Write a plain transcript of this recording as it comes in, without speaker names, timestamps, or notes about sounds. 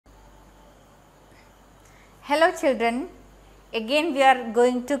Hello children, again we are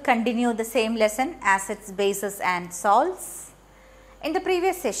going to continue the same lesson, acids, bases and salts. In the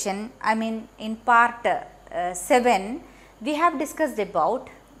previous session, in part 7, we have discussed about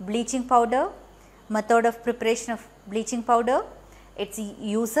bleaching powder, method of preparation of bleaching powder, its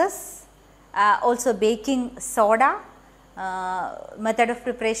uses, also baking soda, method of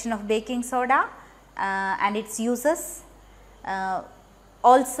preparation of baking soda and its uses.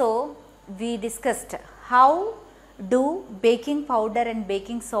 Also we discussed how do baking powder and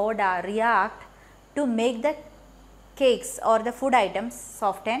baking soda react to make the cakes or the food items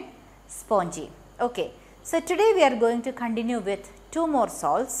soft and spongy. Okay. So, today we are going to continue with two more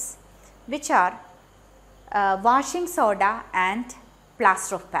salts which are washing soda and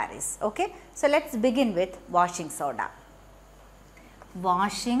plaster of Paris. Okay. So, let us begin with washing soda.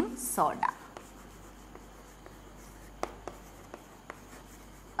 Washing soda.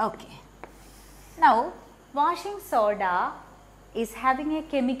 Okay. Now, washing soda is having a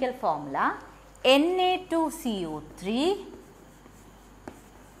chemical formula Na2CO3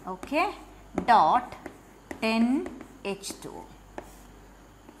 okay, dot 10H2O.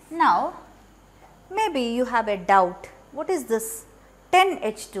 Now, maybe you have a doubt, what is this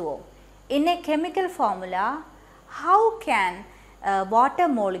 10H2O? In a chemical formula, how can water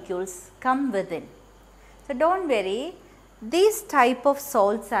molecules come within? So, do not worry, these type of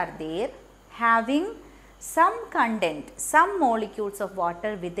salts are there having some content, some molecules of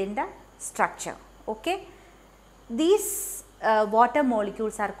water within the structure. Okay. These water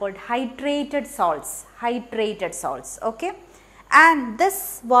molecules are called hydrated salts, okay. And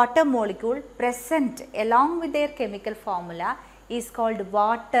this water molecule present along with their chemical formula is called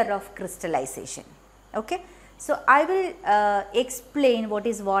water of crystallization. Okay. So, I will explain what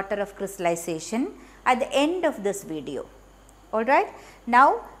is water of crystallization at the end of this video. Alright.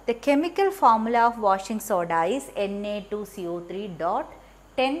 Now, the chemical formula of washing soda is Na2CO3 dot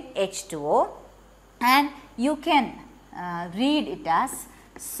 10H2O and you can read it as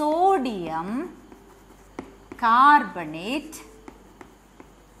sodium carbonate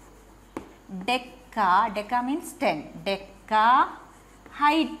deca means 10,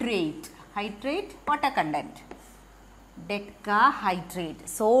 decahydrate, hydrate water content, decahydrate,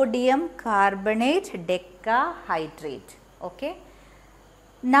 sodium carbonate decahydrate. Okay.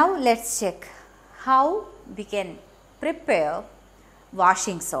 Now, let us check how we can prepare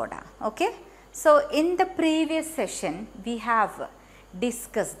washing soda. Okay. So, in the previous session, we have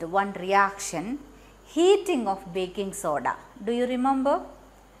discussed one reaction, heating of baking soda. Do you remember?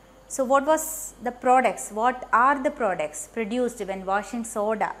 So, what was the products? What are the products produced when washing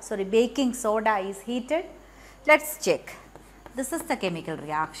soda, baking soda is heated? Let us check. This is the chemical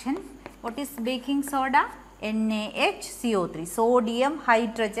reaction. What is baking soda? NaHCO3, sodium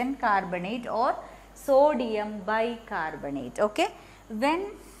hydrogen carbonate or sodium bicarbonate. Okay.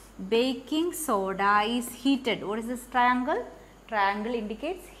 When baking soda is heated, what is this triangle? Triangle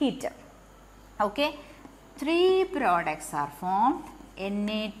indicates heater. Okay. Three products are formed,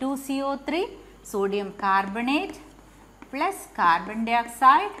 Na2CO3, sodium carbonate plus carbon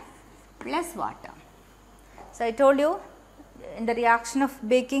dioxide plus water. So, I told you in the reaction of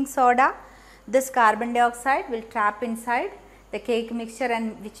baking soda, this carbon dioxide will trap inside the cake mixture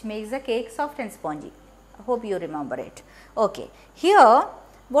and which makes the cake soft and spongy. I hope you remember it. Okay. Here,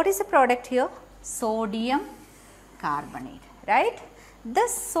 what is the product here? Sodium carbonate, right?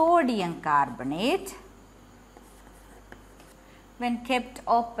 This sodium carbonate, when kept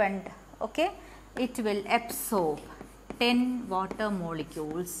opened, okay, it will absorb 10 water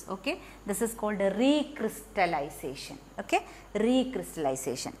molecules. Okay. This is called a recrystallization. Okay.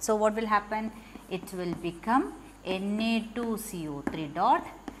 Recrystallization. So, what will happen? It will become Na2CO3 dot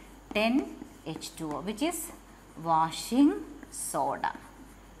 10H2O, which is washing soda.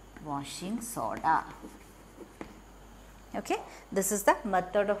 Washing soda. Okay. This is the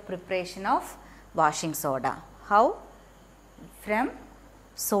method of preparation of washing soda. How? From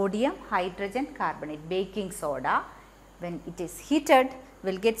sodium hydrogen carbonate, baking soda, when it is heated,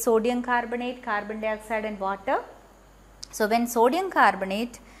 will get sodium carbonate, carbon dioxide and water. So, when sodium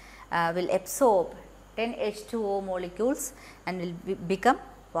carbonate will absorb 10H2O molecules and will become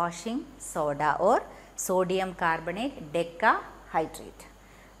washing soda or sodium carbonate decahydrate.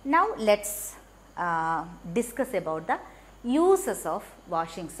 Now, let us discuss about the uses of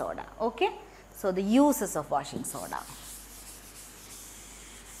washing soda. Okay. So, the uses of washing soda.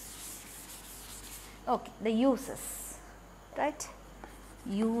 Okay, the uses, right?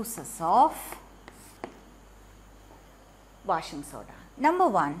 Uses of washing soda. Number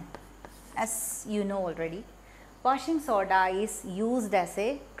one, as you know already, washing soda is used as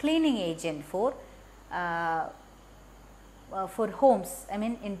a cleaning agent for for homes, I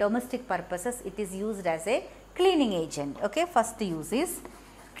mean in domestic purposes, it is used as a cleaning agent. Okay, first use is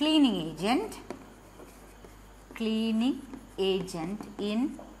cleaning agent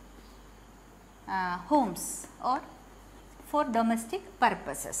in homes or for domestic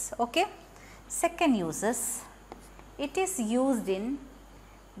purposes. Okay. Second uses, it is used in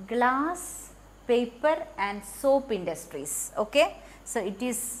glass, paper and soap industries. Okay. So it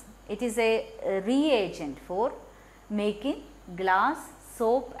is a reagent for making glass,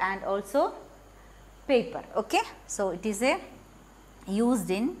 soap and also paper. Okay. So it is a used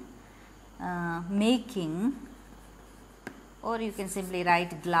in making, or you can simply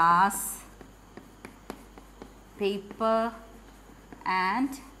write glass, paper and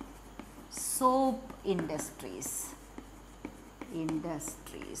soap industries.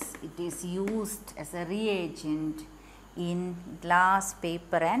 It is used as a reagent in glass,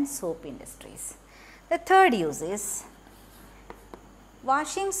 paper and soap industries. The third use is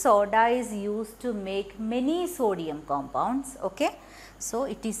washing soda is used to make many sodium compounds. Okay. So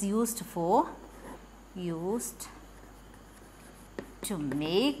it is used to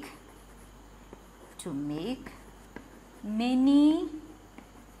make many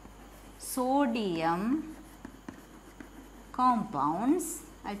sodium compounds.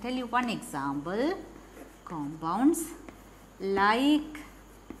 I will tell you one example. Compounds like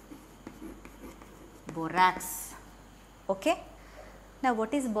borax. Okay. Now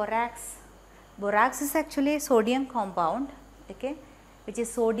what is borax? Borax is actually a sodium compound, okay, which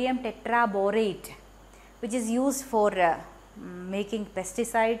is sodium tetraborate, which is used for making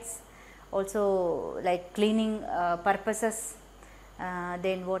pesticides, also like cleaning purposes.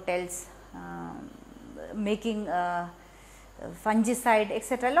 Then what else? Making fungicide,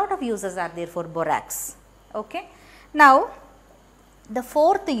 etc. A lot of uses are there for borax. Okay. Now the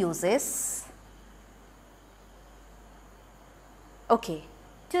fourth use is, okay,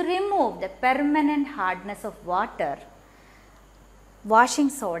 to remove the permanent hardness of water, washing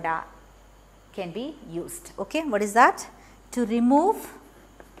soda can be used. Okay. What is that? To remove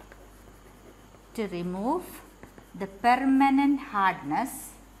the permanent hardness.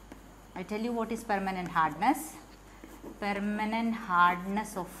 I tell you what is permanent hardness. Permanent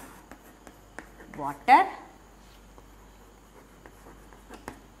hardness of water.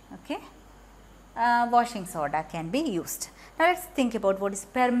 Okay. Washing soda can be used. Now let us think about what is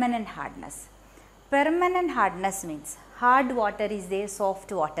permanent hardness. Permanent hardness means hard water is there,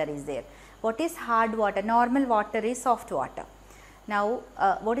 soft water is there. What is hard water? Normal water is soft water. Now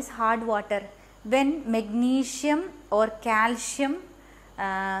what is hard water? When magnesium or calcium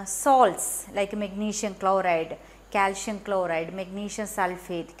salts like magnesium chloride, calcium chloride, magnesium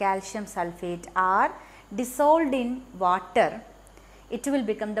sulfate, calcium sulfate are dissolved in water, it will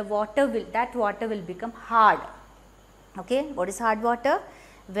become, that water will become hard. Okay. What is hard water?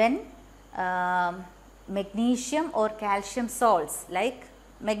 When magnesium or calcium salts like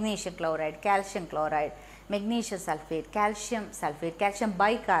magnesium chloride, calcium chloride, magnesium sulfate, calcium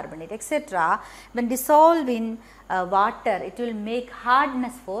bicarbonate, etc. when dissolved in water, it will make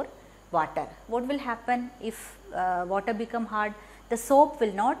hardness for water. What will happen if water become hard? The soap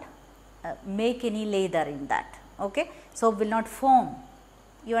will not make any lather in that. Okay. Soap will not foam.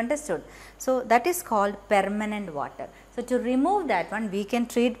 You understood? So that is called permanent water. So to remove that one, we can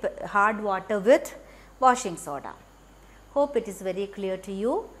treat hard water with washing soda. Hope it is very clear to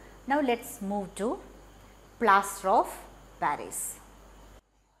you. Now let us move to plaster of Paris.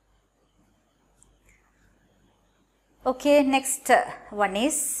 Okay, next one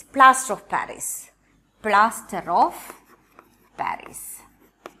is plaster of Paris. Plaster of Paris.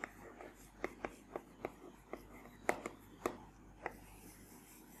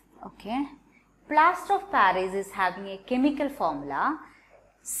 Okay. Plaster of Paris is having a chemical formula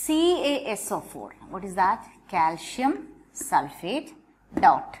CaSO4. What is that? Calcium sulfate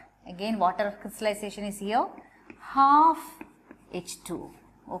dot. Again, water crystallization is here, half H2.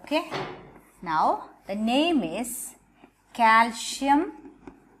 Okay. Now the name is calcium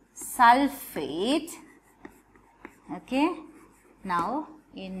sulfate. Okay. Now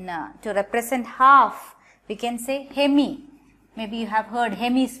in to represent half, we can say hemi. Maybe you have heard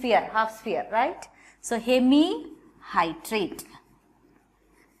hemisphere, half sphere, right? So hemihydrate.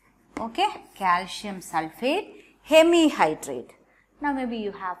 Okay. Calcium sulfate, hemihydrate. Now maybe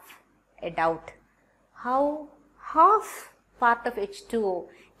you have a doubt, how half part of H2O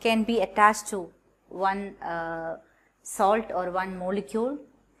can be attached to one salt or one molecule.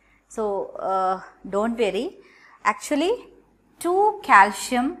 So don't worry, actually 2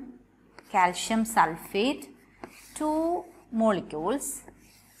 calcium sulfate, 2 molecules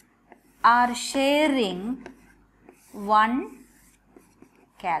are sharing one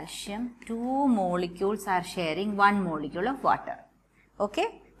calcium, two molecules are sharing one molecule of water.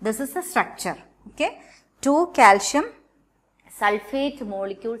 Okay, this is the structure. Okay, two calcium sulfate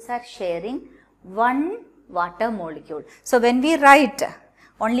molecules are sharing one water molecule. So when we write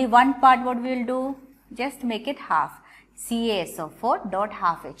only one part, what we will do? Just make it half. CaSO4 dot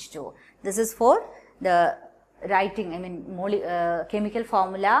half H2O. This is for the writing, I mean chemical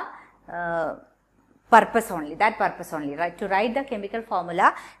formula purpose only, that purpose only, right? To write the chemical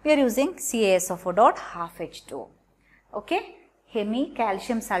formula, we are using CaSO4 dot half H2O. Okay, hemi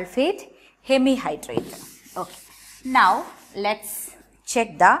calcium sulfate, hemihydrate. Okay, now let's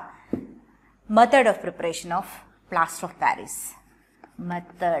check the method of preparation of plaster of Paris.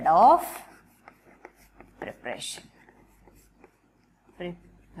 Method of preparation.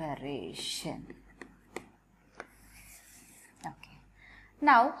 Okay.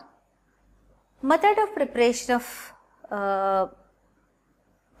 Now, method of preparation of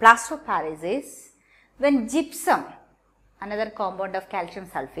plaster of Paris is when gypsum, another compound of calcium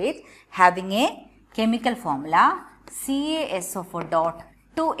sulfate, having a chemical formula CaSO4 dot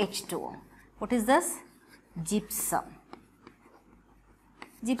 2H2O. What is this? Gypsum.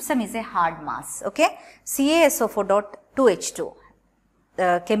 Gypsum is a hard mass. Okay, CaSO4 dot 2H2O,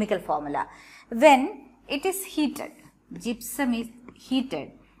 the chemical formula. When it is heated, gypsum is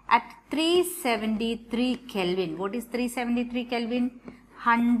heated at 373 Kelvin. What is 373 Kelvin?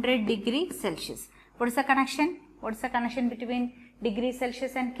 100 degree Celsius. What is the connection? What is the connection between degree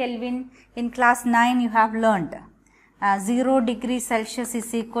Celsius and Kelvin? In class 9 you have learned 0 degree Celsius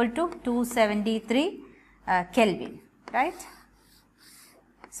is equal to 273 Kelvin, right?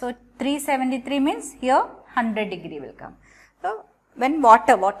 So 373 means here 100 degree will come. So when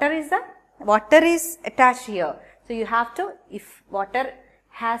water is attached here. So you have to, if water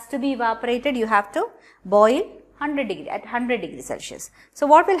has to be evaporated, you have to boil 100 degree at 100 degree Celsius. So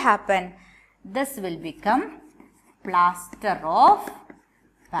what will happen? This will become plaster of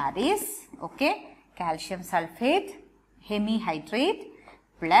Paris. Okay, calcium sulfate, hemihydrate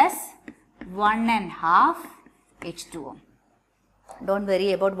plus 1.5 H2O. Don't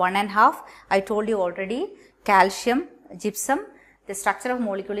worry about 1.5. I told you already, calcium, gypsum, the structure of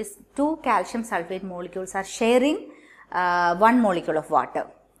molecule is two calcium sulfate molecules are sharing one molecule of water.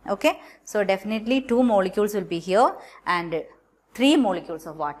 Okay, so definitely two molecules will be here and three molecules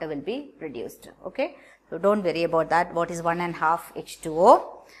of water will be produced. Okay, so don't worry about that. What is 1.5 H2O?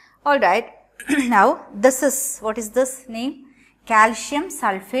 All right. Now this is, what is this name? Calcium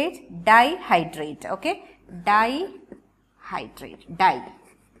sulfate dihydrate. Okay, dihydrate.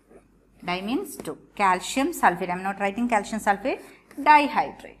 Di means 2. Calcium sulfate. I am not writing calcium sulfate.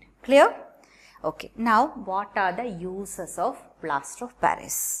 Dihydrate. Clear? Okay. Now, what are the uses of plaster of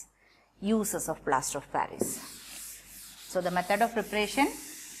Paris? Uses of plaster of Paris. So, the method of preparation,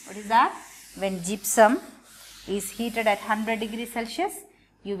 what is that? When gypsum is heated at 100 degrees Celsius,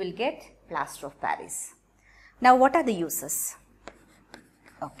 you will get plaster of Paris. Now, what are the uses?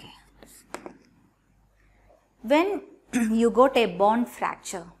 Okay. When you got a bone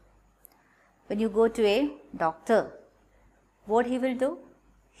fracture, when you go to a doctor, what he will do?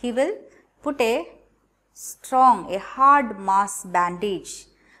 He will put a strong, a hard mass bandage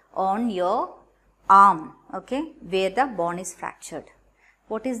on your arm, okay, where the bone is fractured.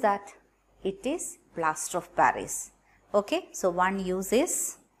 What is that? It is plaster of Paris. Okay, so one use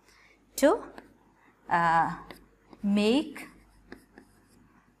is to make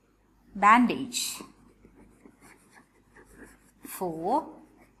bandage for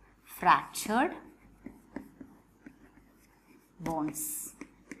fractured bones.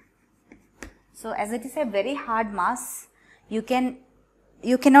 So as it is a very hard mass, you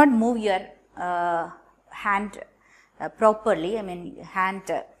cannot move your hand properly, I mean hand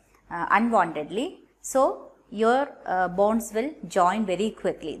unwantedly. So your bones will join very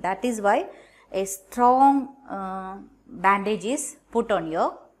quickly. That is why a strong bandage is put on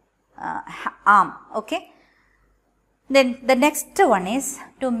your arm. Okay. Then the next one is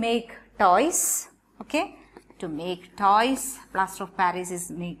to make toys. Okay. To make toys, plaster of Paris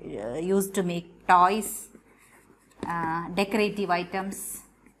is used to make toys, decorative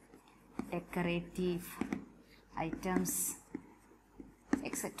items,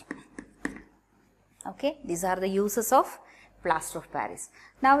 etc. Okay, these are the uses of plaster of Paris.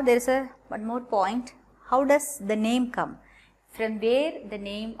 Now there is one more point. How does the name come? From where the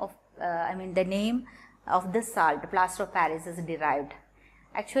name of the name of this salt, plaster of Paris, is derived?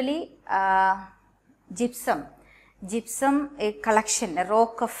 Actually, gypsum, a collection, a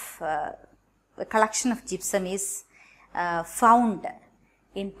collection of gypsum is found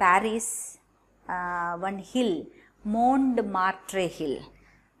in Paris, one hill, Montmartre Hill.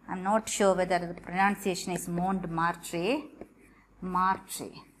 I am not sure whether the pronunciation is Montmartre.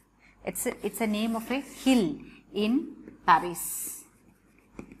 Martre. It's a name of a hill in Paris.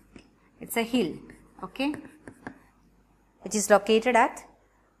 It's a hill, okay, which is located at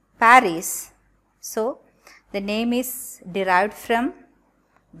Paris. So the name is derived from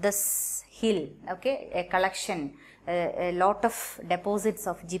this hill, okay, a collection, a lot of deposits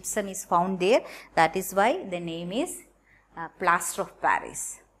of gypsum is found there. That is why the name is plaster of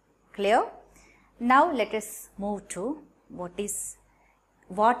Paris. Clear? Now let us move to what is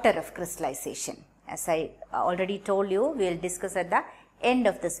water of crystallization. As I already told you, we will discuss at the end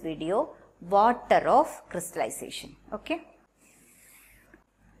of this video water of crystallization. Okay.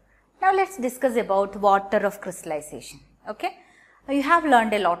 Now let's discuss about water of crystallization. Okay. You have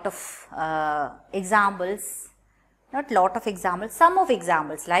learned a lot of examples, not lot of examples, some of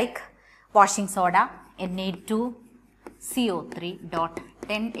examples like washing soda, Na2, CO3 dot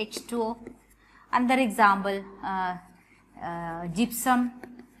 10 H2O. Another example, gypsum,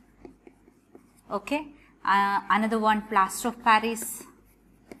 okay, another one plaster of Paris.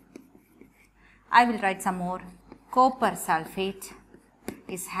 I will write some more. Copper sulfate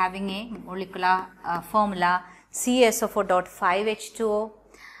is having a molecular formula CaSO4.5H2O.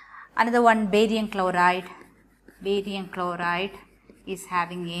 Another one, barium chloride. Barium chloride is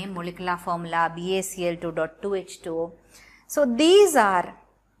having a molecular formula BaCl2.2H2O. So these are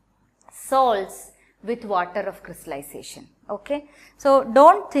salts with water of crystallization. Okay. So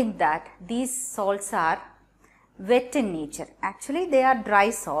don't think that these salts are wet in nature. Actually they are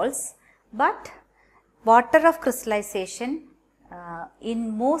dry salts, but water of crystallization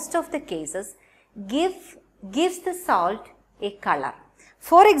in most of the cases gives the salt a color.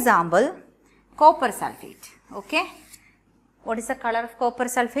 For example, copper sulfate. Okay. What is the color of copper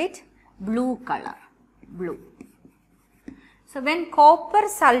sulfate? Blue color. Blue. So when copper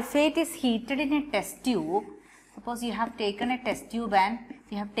sulfate is heated in a test tube, suppose you have taken a test tube and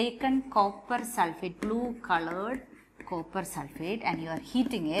you have taken copper sulfate, blue colored copper sulfate, and you are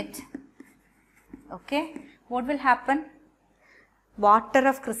heating it, okay, what will happen? Water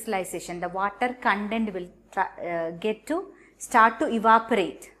of crystallization, the water content will start to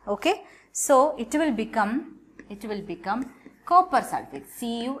evaporate, okay. So it will become copper sulfate,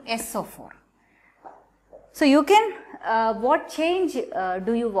 CuSO4. So you can, what change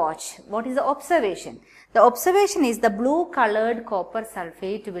do you watch? What is the observation? The observation is the blue colored copper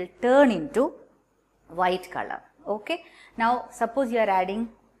sulfate will turn into white color. Okay. Now suppose you are adding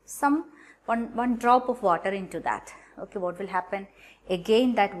one drop of water into that. Okay. What will happen?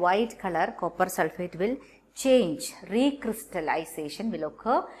 Again that white color copper sulfate will change. Recrystallization will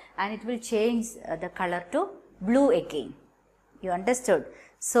occur and it will change the color to blue again. You understood?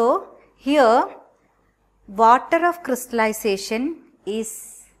 So here water of crystallization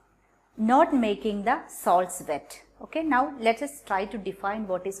is not making the salts wet. Okay. Now let us try to define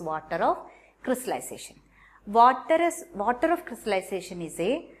what is water of crystallization. Water of crystallization is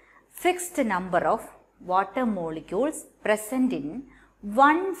a fixed number of water molecules present in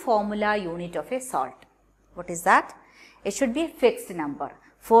one formula unit of a salt. What is that? It should be a fixed number.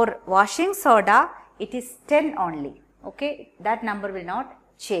 For washing soda, it is 10 only. Okay. That number will not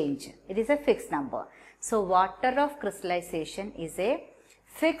change. It is a fixed number. So water of crystallization is a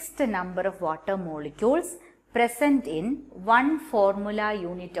fixed number of water molecules present in one formula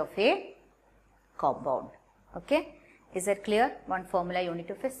unit of a compound. Okay. Is that clear? One formula unit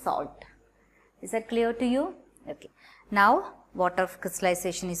of a salt. Is that clear to you? Okay. Now water of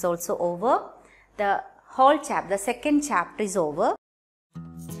crystallization is also over. The whole chapter, the second chapter is over.